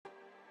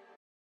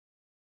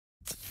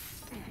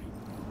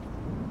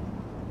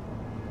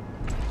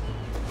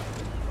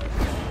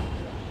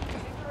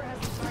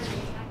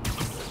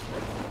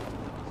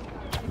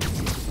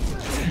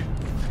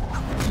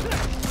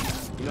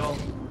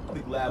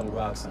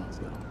dog sounds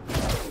go.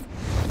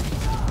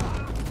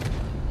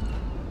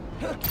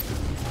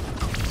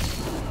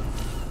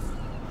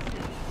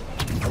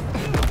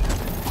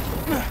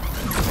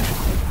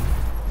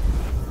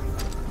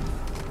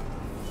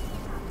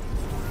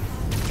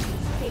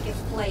 Take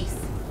its place.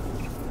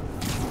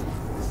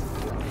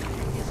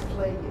 His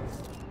place.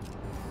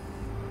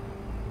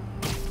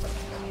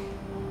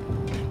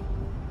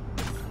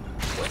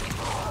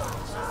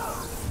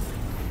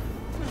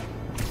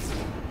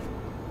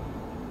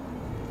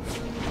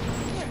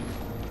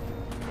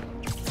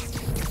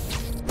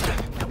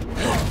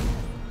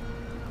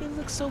 It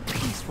looks so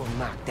peaceful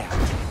knocked out.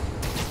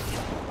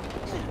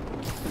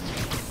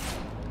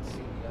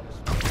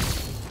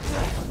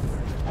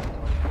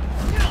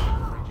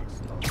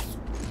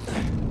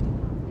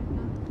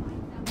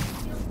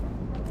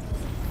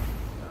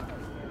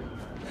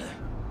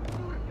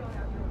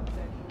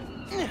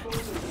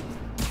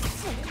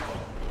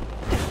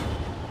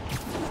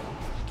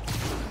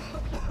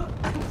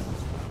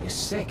 You're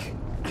sick.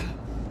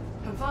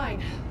 I'm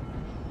fine.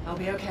 I'll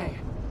be okay.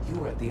 You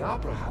were at the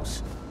Opera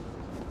House.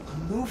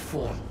 A new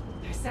form.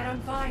 I said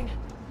I'm fine.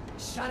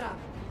 Shut up.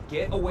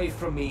 Get away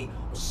from me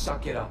or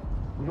suck it up.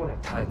 We don't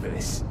have time for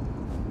this.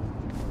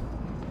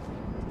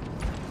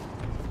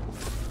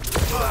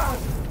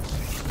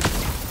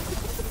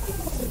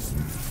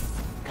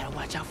 Gotta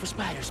watch out for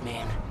spiders,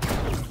 man.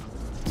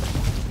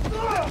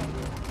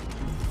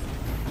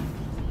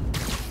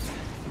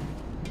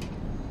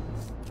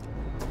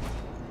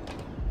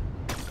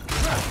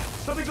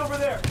 Something's over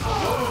there!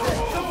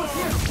 Someone's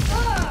here!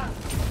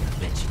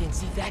 Bet you didn't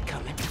see that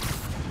coming.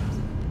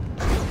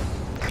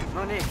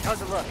 Monique,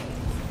 how's it look?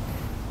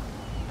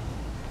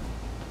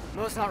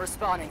 Mo's not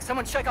responding.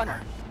 Someone check on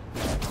her.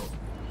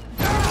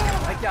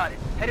 I got it.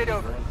 Headed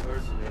over. One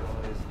person in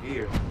all his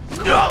gear.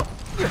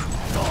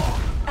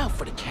 Out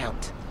for the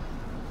count.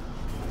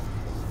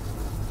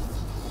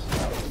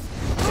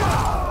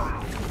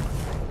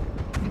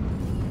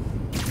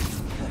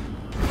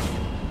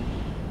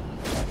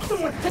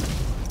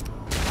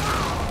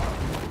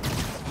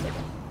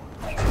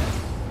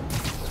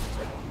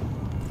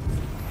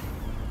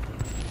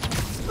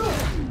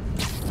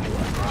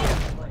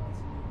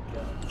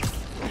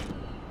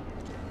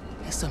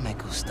 Eso me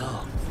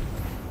gustó.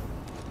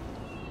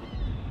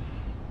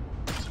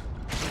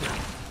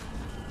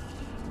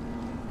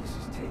 This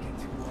is taking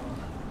too long.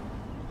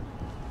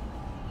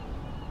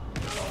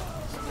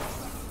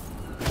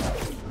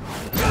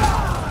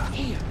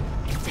 Here,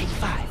 take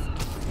 5.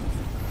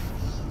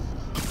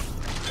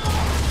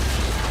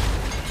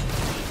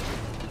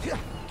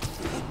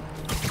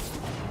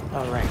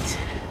 All right.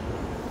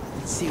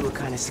 Let's see what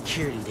kind of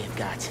security they've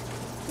got.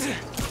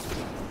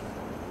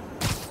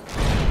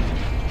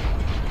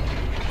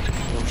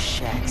 Those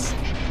shacks,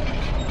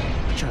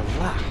 which are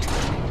locked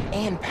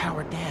and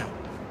powered down.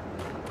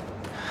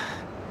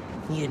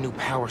 Need a new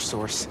power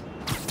source.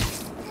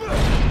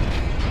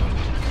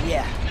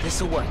 Yeah,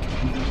 this'll work.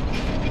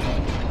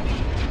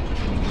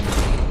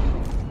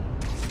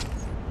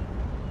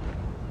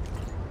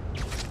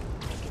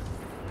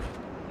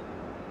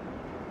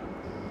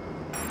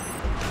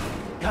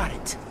 Got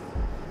it.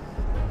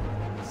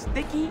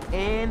 Sticky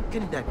and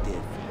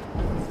conductive.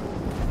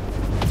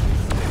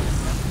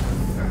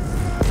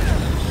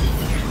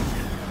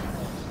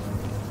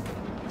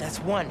 That's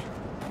 1.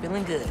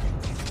 Feeling good.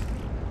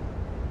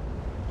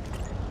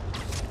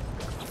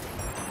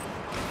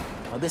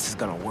 Well, this is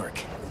gonna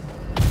work.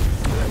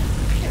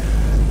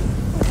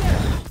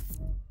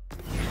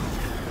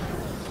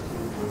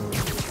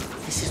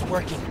 This is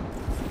working.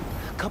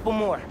 A couple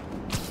more.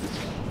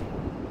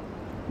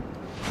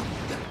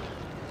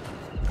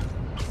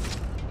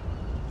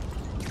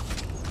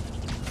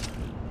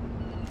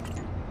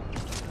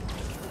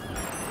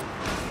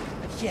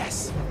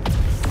 Yes.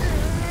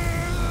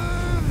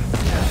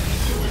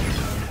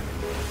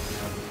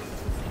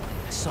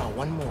 I saw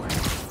one more.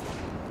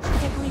 I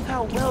can't believe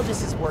how well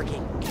this is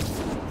working.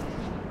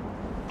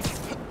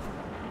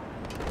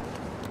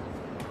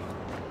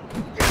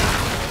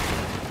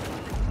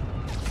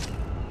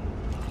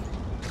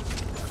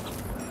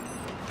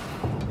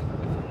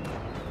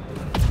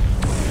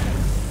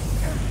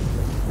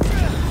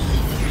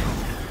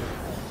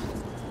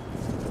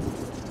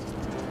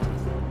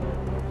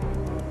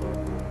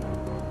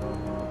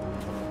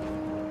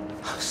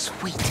 Oh,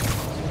 sweet.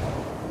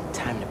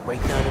 Time to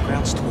break the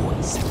underground's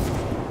toys.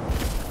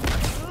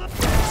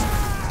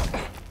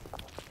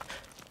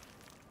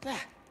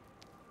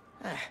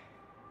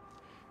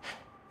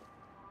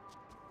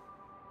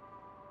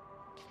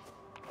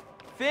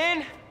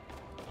 Finn?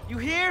 You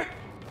here?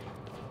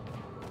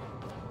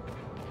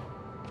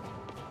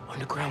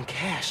 Underground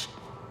cache.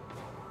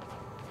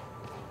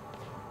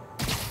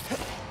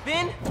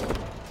 Finn?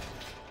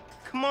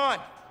 Come on.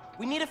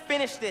 We need to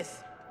finish this.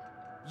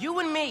 You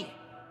and me.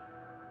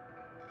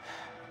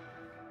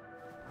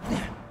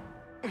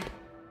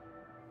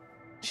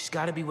 She's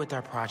gotta be with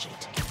our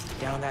project.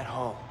 Down that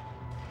hall.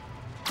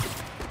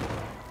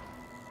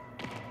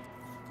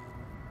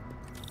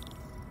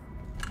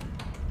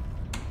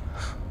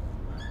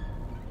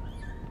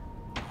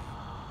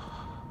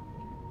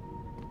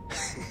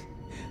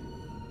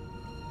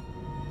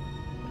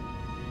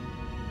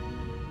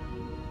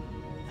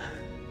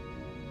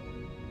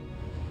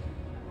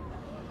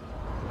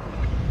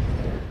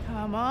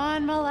 Come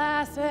on,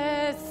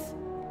 Molasses.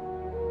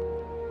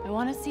 I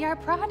want to see our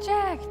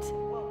project.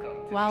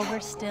 While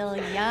we're still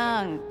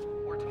young.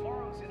 Where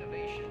tomorrow's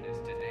innovation is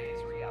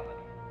today's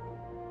reality.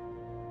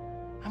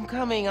 I'm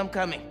coming.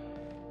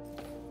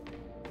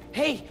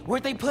 Hey,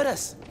 where'd they put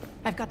us?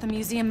 I've got the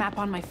museum map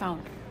on my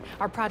phone.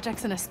 Our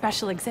project's in a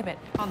special exhibit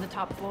on the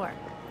top floor.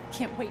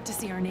 Can't wait to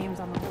see our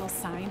names on the little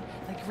sign,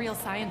 like real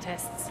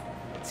scientists.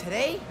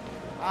 Today,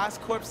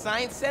 Oscorp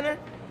Science Center.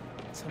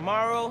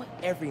 Tomorrow,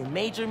 every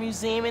major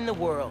museum in the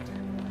world.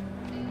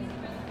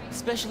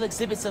 Special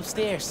exhibits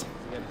upstairs.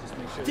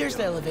 There's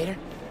the elevator.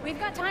 We've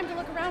got time to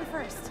look around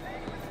first.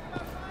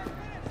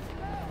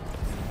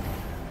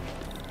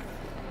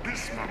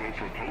 This model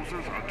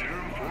proposes a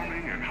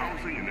terraforming and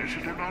housing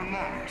initiative on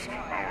Mars,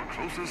 our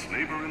closest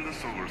neighbor in the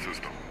solar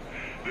system.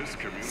 This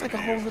community It's like a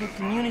whole little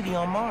community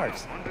on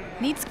Mars.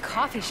 Needs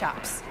coffee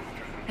shops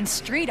and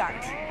street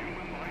art.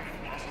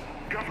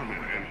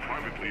 Government and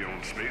privately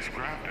owned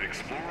spacecraft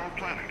explore our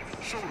planet,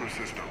 solar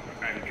system,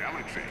 and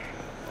galaxy.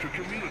 To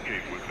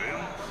communicate with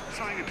them,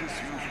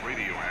 scientists use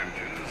radio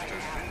antennas to...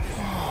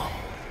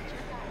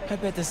 I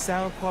bet the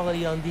sound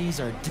quality on these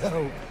are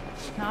dope.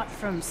 Not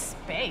from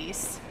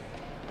space.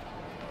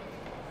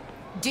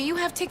 Do you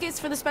have tickets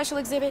for the special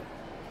exhibit?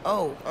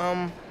 Oh,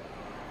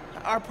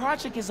 our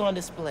project is on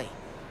display.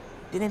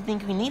 Didn't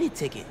think we needed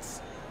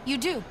tickets. You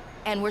do,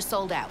 and we're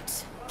sold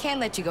out. Can't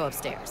let you go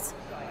upstairs.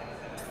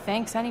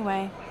 Thanks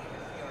anyway.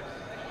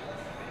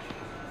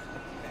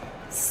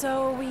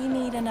 So we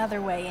need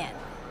another way in.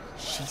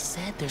 She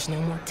said there's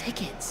no more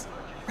tickets.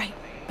 Right,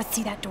 but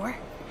see that door?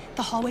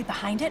 The hallway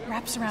behind it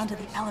wraps around to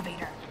the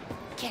elevator.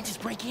 Can't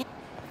just break in.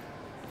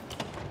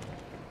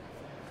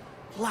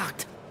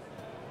 Locked.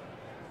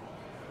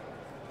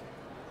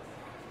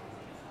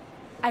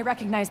 I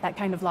recognize that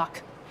kind of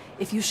lock.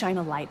 If you shine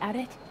a light at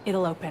it,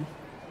 it'll open.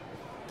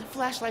 The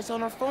flashlights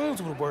on our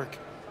phones would work.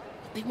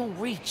 But they won't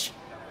reach.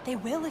 They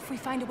will if we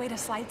find a way to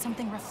slide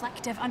something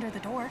reflective under the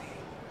door.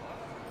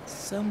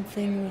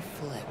 Something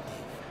reflective.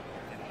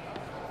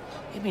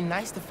 It'd be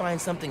nice to find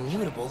something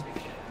mutable.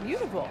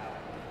 Mutable?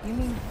 You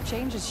mean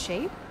changes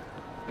shape?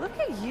 Look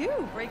at you,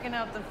 breaking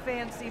out the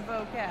fancy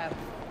vocab.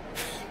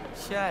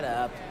 Shut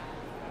up.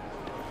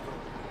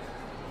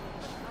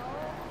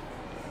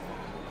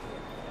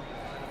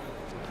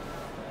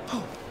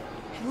 Oh,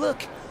 hey,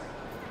 look.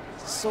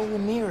 Solar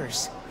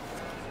mirrors.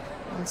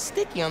 And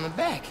sticky on the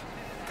back.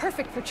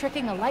 Perfect for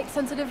tricking a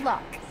light-sensitive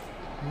lock.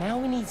 Now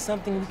we need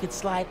something we could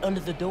slide under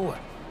the door.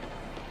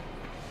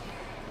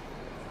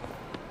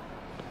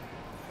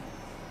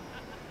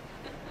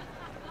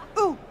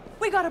 Ooh,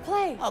 we gotta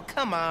play. Oh,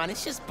 come on.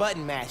 It's just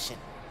button mashing.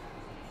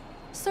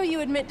 So you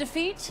admit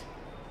defeat?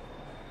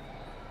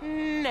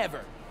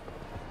 Never.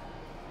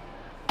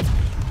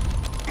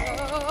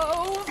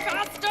 Oh,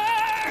 faster!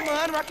 Come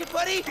on, Rocket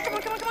Buddy. Come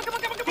on, come on, come on, come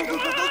on, come on, come on, Go,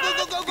 come go, on!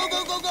 go, go, go, go,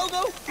 go, go, go,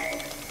 go.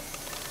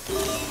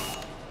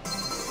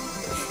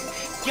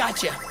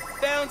 Gotcha.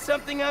 Found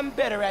something I'm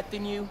better at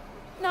than you.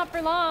 Not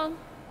for long.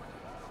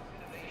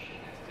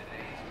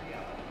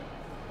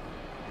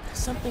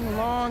 Something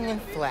long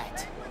and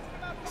flat.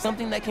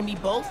 Something that can be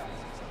both.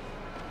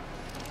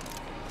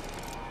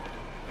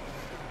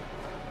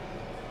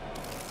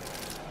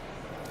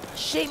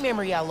 Shape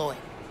memory alloy.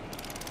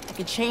 I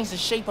could change the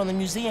shape on the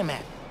museum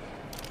map.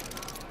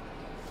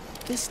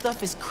 This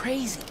stuff is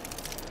crazy.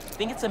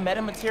 Think it's a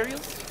metamaterial?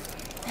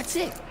 That's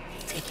it.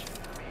 Take it.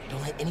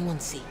 Don't let anyone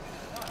see.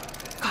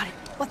 Got it.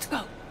 Let's go.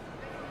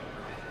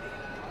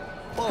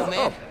 Whoa,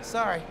 man.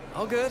 Sorry.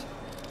 All good?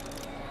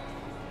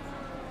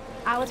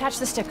 I'll attach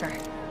the sticker.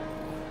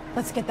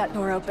 Let's get that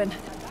door open.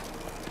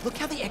 Look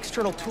how the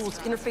external tools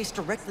interface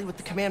directly with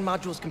the command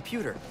module's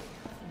computer.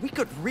 We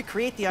could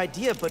recreate the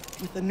idea, but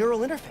with a neural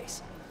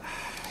interface.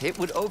 It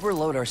would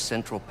overload our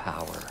central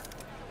power.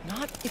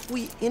 Not if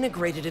we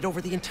integrated it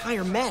over the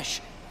entire mesh,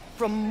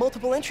 from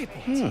multiple entry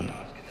points.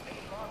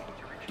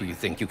 Do you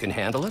think you can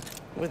handle it?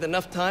 With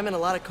enough time and a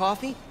lot of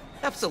coffee?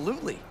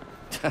 Absolutely.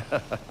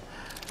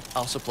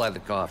 I'll supply the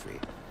coffee.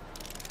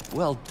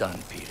 Well done,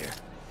 Peter.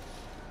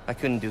 I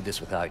couldn't do this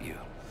without you.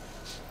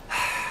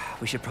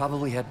 We should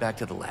probably head back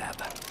to the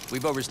lab.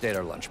 We've overstayed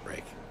our lunch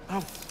break.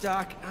 Oh,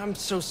 Doc, I'm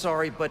so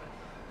sorry, but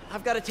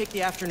I've got to take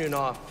the afternoon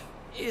off.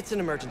 It's an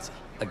emergency.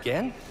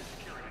 Again?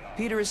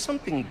 Peter, is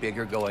something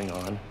bigger going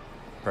on?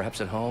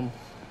 Perhaps at home?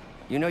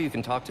 You know you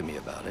can talk to me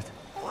about it.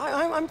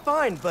 I'm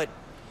fine, but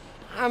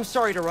I'm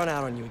sorry to run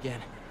out on you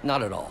again.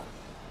 Not at all.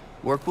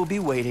 Work will be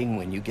waiting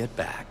when you get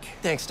back.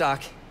 Thanks,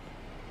 Doc.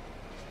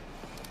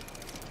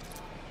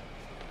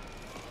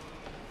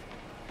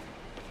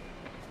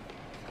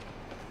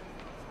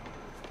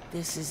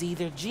 This is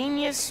either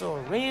genius or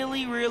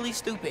really, really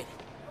stupid.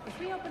 If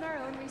we open our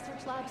own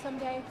research lab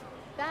someday,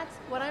 that's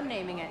what I'm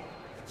naming it.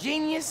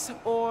 Genius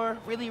or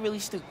really, really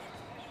stupid.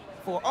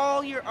 For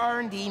all your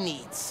R&D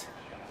needs.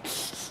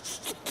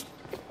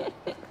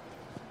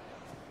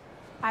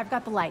 I've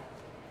got the light.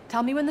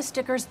 Tell me when the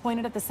sticker's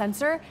pointed at the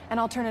sensor, and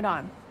I'll turn it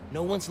on.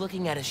 No one's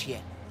looking at us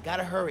yet.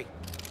 Gotta hurry.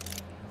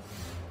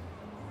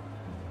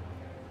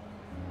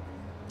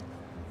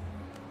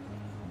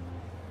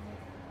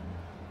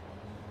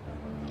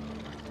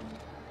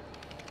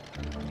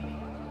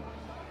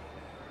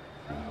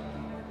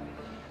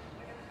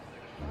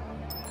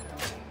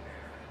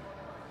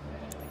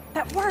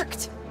 It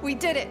worked! We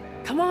did it!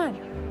 Come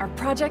on, our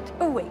project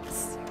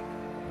awaits.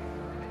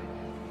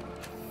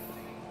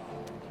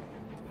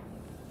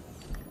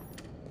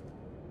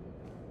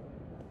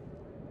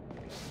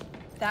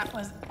 That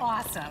was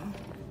awesome.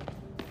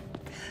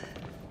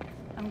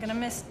 I'm gonna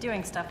miss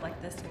doing stuff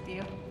like this with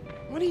you.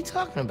 What are you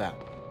talking about?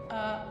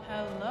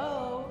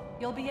 Hello?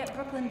 You'll be at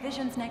Brooklyn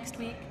Visions next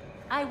week.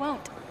 I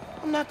won't.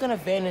 I'm not gonna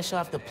vanish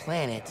off the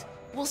planet.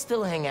 We'll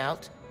still hang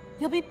out.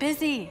 You'll be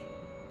busy.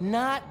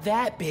 Not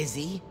that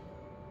busy.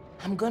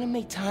 I'm gonna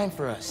make time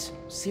for us.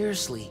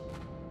 Seriously.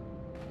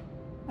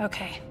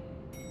 Okay.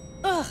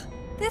 Ugh,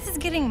 this is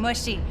getting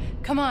mushy.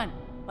 Come on,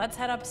 let's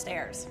head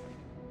upstairs.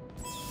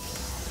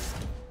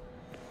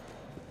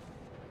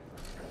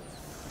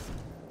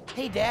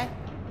 Hey, Dad.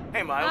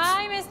 Hey, Miles.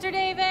 Hi, Mr.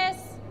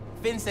 Davis.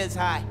 Finn says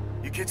hi.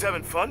 You kids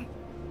having fun?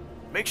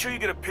 Make sure you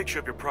get a picture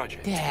of your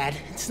project. Dad,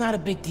 it's not a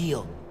big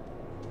deal.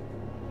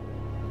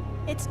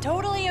 It's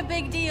totally a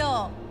big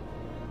deal.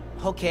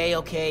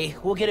 Okay.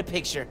 We'll get a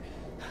picture.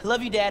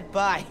 Love you, Dad.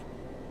 Bye.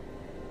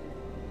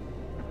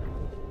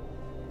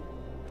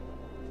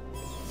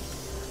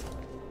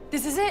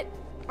 This is it.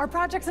 Our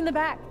project's in the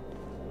back.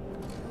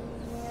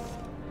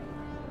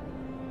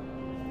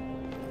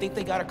 Think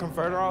they got a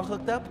converter all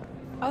hooked up?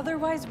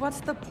 Otherwise, what's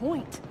the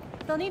point?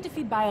 They'll need to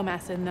feed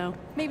biomass in, though.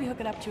 Maybe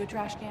hook it up to a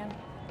trash can.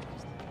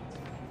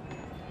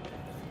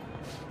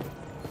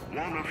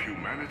 One of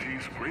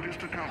humanity's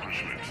greatest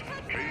accomplishments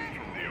came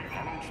from the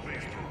Apollo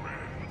space program.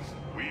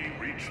 We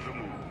reached the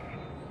moon.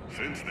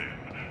 Since then,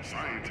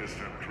 scientists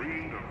have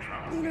dreamed of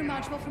traveling... Lunar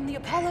module from the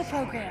Apollo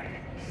program.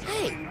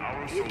 Hey,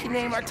 you can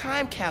name our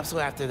time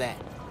capsule after that.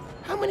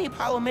 How many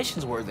Apollo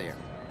missions were there?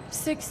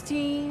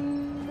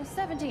 17,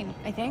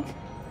 I think.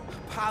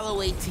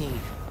 Apollo 18.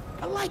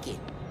 I like it.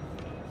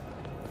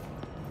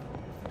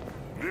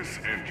 This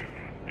engine,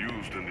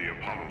 used in the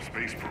Apollo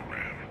space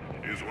program,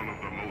 is one of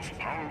the most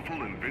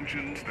powerful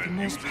inventions that The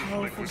most uses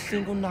powerful liquid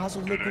single fuel.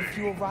 nozzle liquid Today,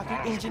 fuel rocket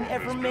Oscorp engine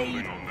ever is made.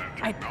 building on that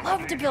I'd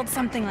love to build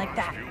something like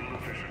that. fuel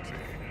efficiency,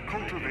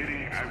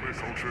 cultivating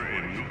agriculture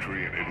in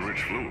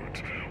nutrient-enriched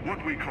fluids,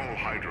 what we call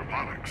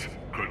hydroponics,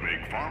 could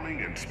make farming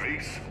in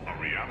space a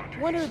reality.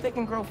 Wonder if they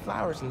can grow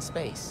flowers in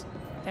space.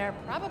 They're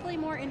probably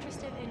more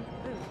interested in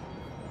food.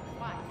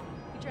 Why?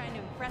 You trying to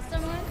impress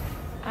someone?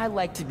 I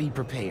like to be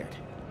prepared.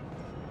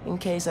 In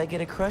case I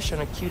get a crush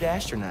on a cute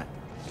astronaut.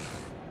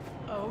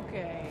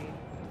 Okay.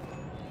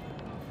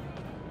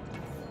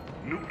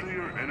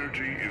 Nuclear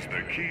energy is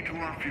the key to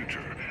our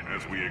future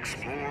as we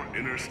explore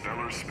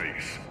interstellar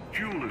space.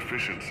 Fuel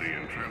efficiency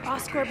and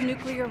transportation. Oscorp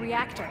nuclear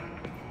reactor.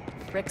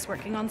 Rick's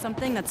working on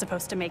something that's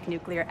supposed to make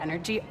nuclear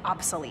energy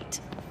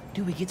obsolete.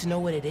 Do we get to know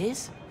what it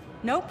is?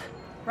 Nope.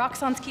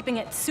 Roxxon's keeping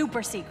it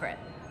super secret.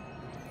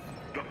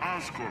 The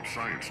Oscorp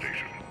Science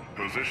Station,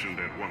 positioned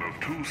at one of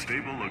two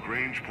stable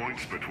Lagrange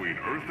points between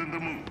Earth and the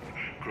Moon,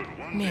 could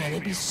one Man, day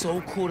it'd be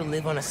so cool to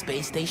live on a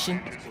space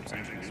station.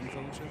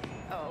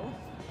 Oh.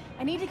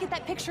 I need to get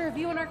that picture of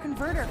you in our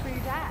converter for your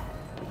dad.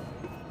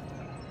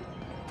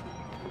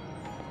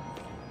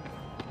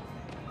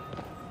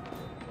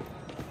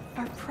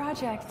 Our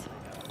project.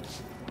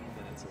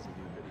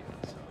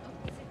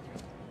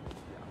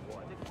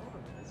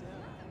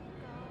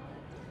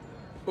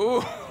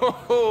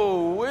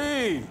 Oh,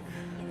 wait!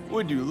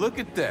 Would you look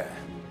at that?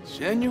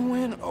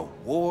 Genuine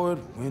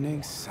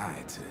award-winning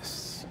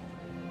scientists.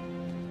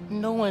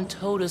 No one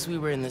told us we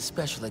were in the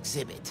special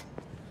exhibit.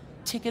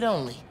 Ticket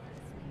only.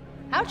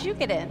 How'd you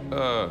get in?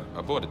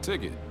 I bought a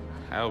ticket.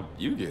 How'd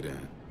you get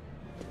in?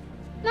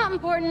 Not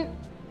important.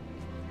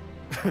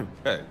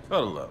 Hey,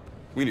 huddle up.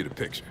 We need a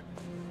picture.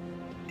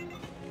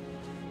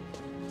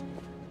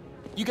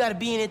 You gotta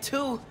be in it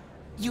too.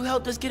 You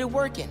helped us get it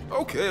working.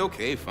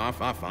 Okay,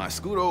 fine.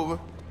 Scoot over.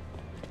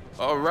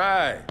 All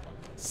right.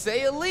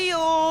 Say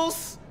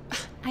alleles!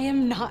 I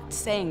am not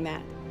saying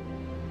that.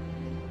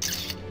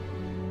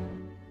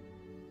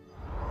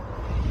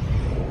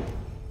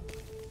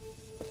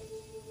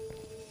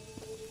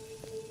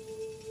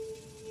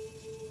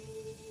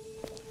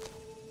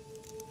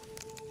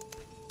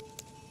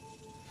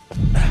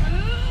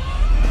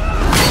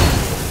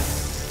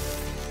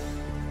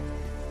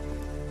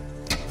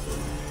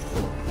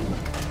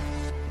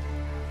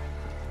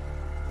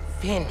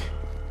 Finn,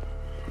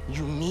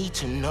 you need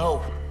to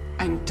know.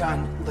 I'm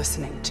done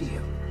listening to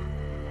you.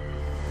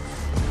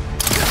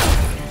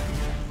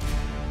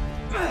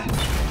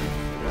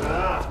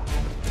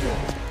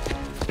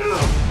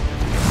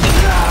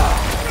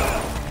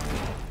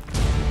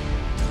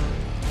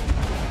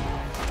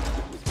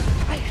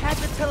 I had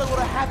to tell her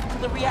what happened to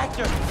the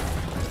reactor.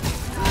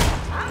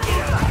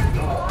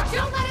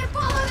 Don't let it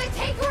follow the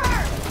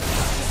Tinkerer!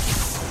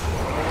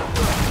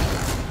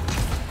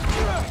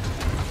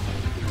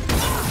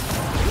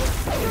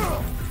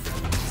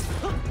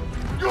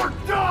 You're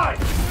done!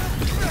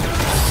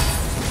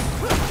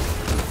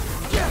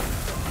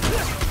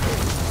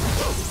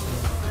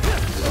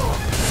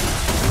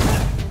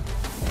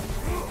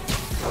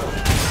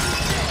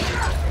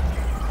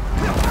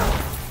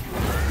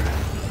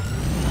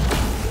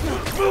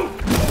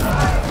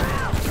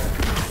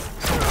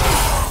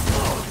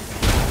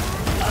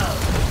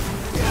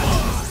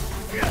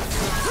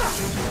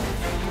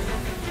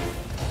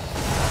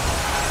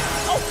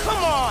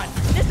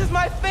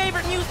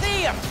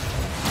 museum!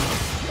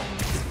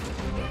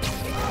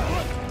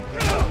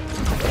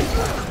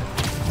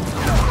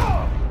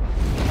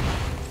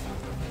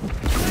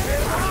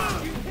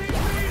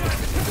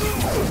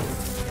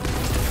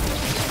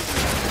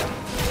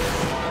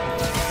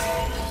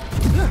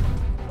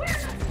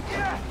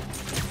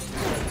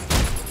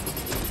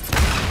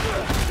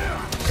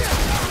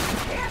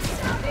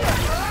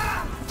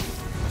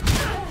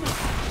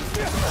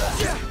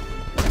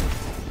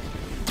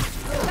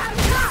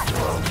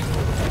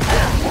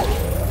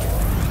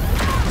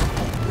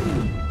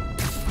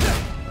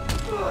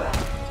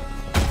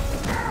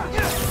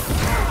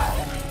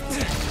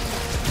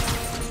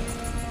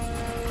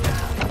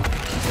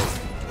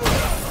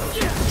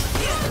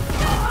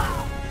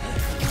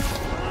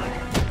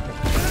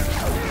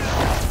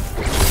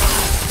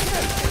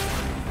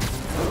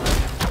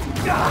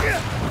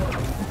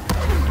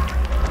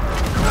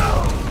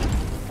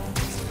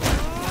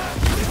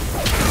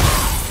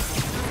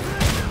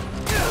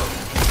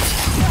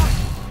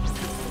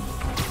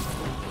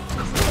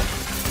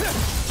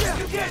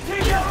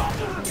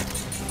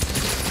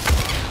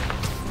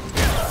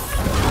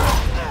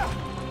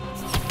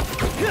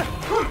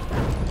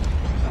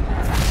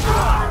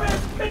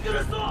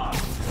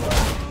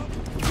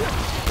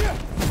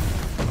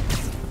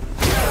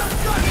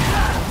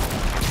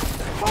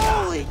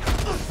 Holy!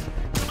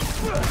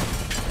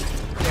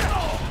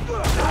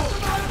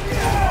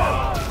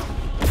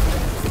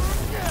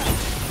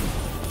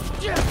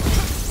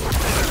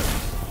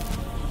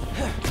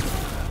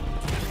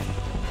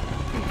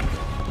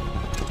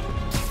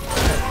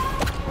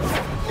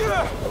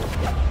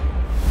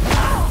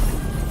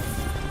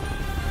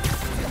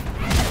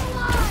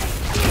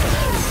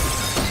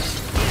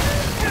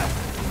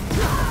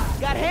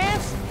 Got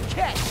hands?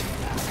 Catch!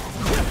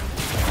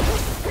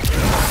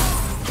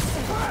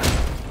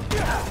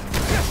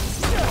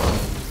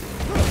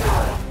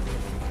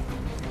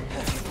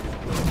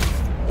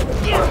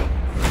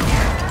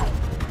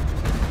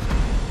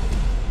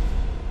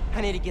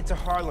 I need to get to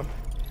Harlem.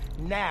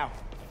 Now.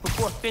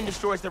 Before Finn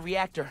destroys the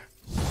reactor.